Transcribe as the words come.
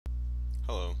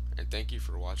and thank you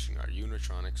for watching our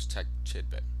Unitronics Tech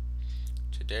TidBit.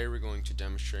 Today we're going to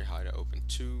demonstrate how to open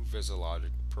two VisiLogic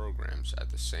programs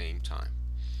at the same time.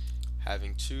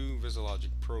 Having two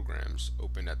VisiLogic programs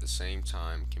opened at the same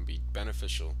time can be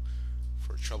beneficial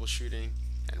for troubleshooting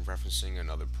and referencing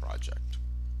another project.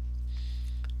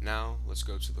 Now let's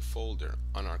go to the folder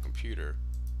on our computer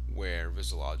where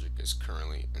VisiLogic is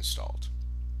currently installed.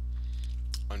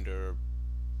 Under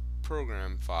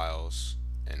Program Files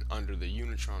and under the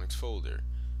Unitronics folder,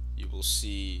 you will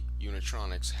see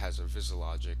Unitronics has a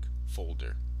VisiLogic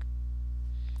folder.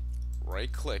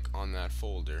 Right click on that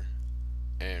folder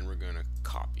and we're going to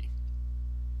copy.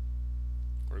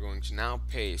 We're going to now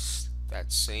paste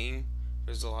that same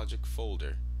VisiLogic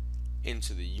folder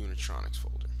into the Unitronics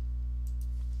folder.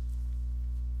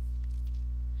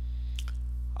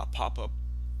 A pop-up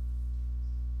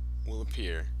will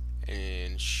appear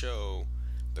and show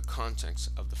the contents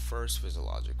of the first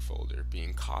VisiLogic folder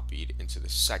being copied into the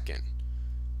second,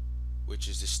 which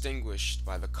is distinguished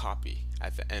by the copy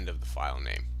at the end of the file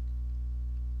name.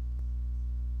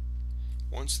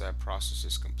 Once that process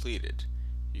is completed,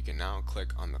 you can now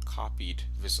click on the copied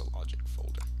VisiLogic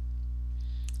folder.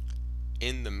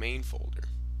 In the main folder,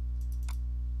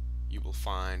 you will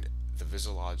find the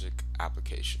VisiLogic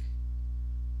application.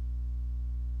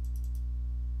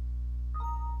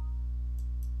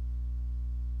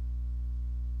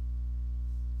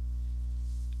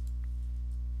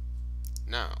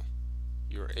 Now,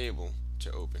 you are able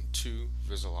to open two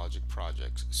VisiLogic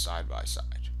projects side by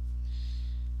side.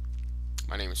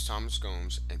 My name is Thomas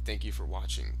Gomes, and thank you for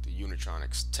watching the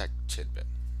Unitronics Tech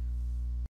TidBit.